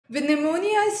When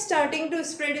pneumonia is starting to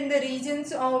spread in the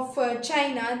regions of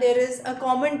China, there is a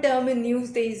common term in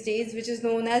news these days which is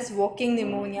known as walking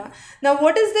pneumonia. Now,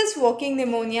 what is this walking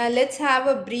pneumonia? Let's have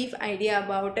a brief idea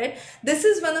about it. This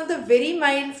is one of the very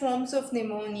mild forms of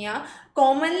pneumonia,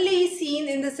 commonly seen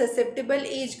in the susceptible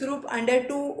age group under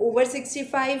 2 over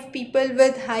 65 people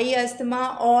with high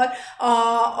asthma or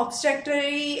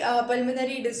obstructive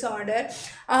pulmonary disorder.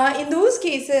 In those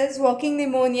cases, walking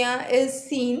pneumonia is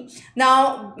seen.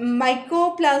 Now,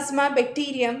 Mycoplasma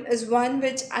bacterium is one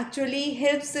which actually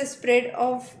helps the spread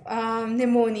of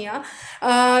pneumonia.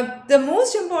 The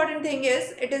most important thing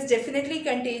is it is definitely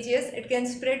contagious. It can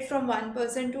spread from one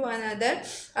person to another.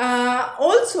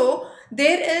 Also,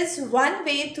 there is one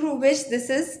way through which this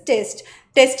is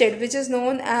tested, which is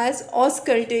known as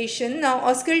auscultation. Now,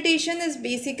 auscultation is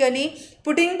basically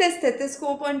putting the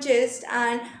stethoscope on chest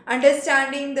and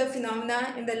understanding the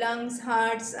phenomena in the lungs,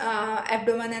 hearts,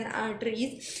 abdomen and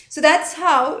arteries. So that's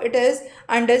how it is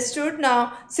understood.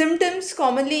 Now, symptoms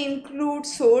commonly include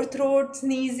sore throat,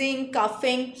 sneezing,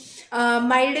 coughing,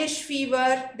 mildish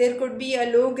fever. There could be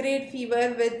a low-grade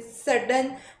fever with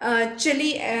sudden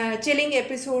chilling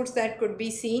episodes that could be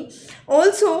seen.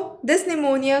 Also, this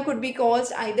pneumonia could be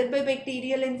caused either by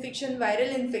bacterial infection,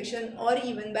 viral infection, or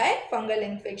even by fungal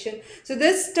infection. So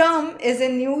this term is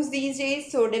in news these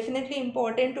days, so definitely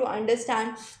important to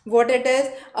understand what it is.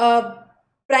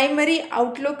 Primary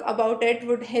outlook about it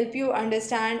would help you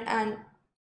understand and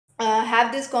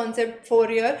have this concept for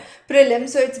your prelim.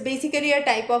 So it's basically a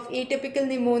type of atypical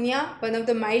pneumonia, one of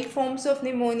the mild forms of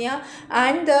pneumonia,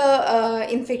 and the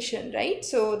infection, right?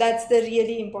 So that's the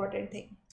really important thing.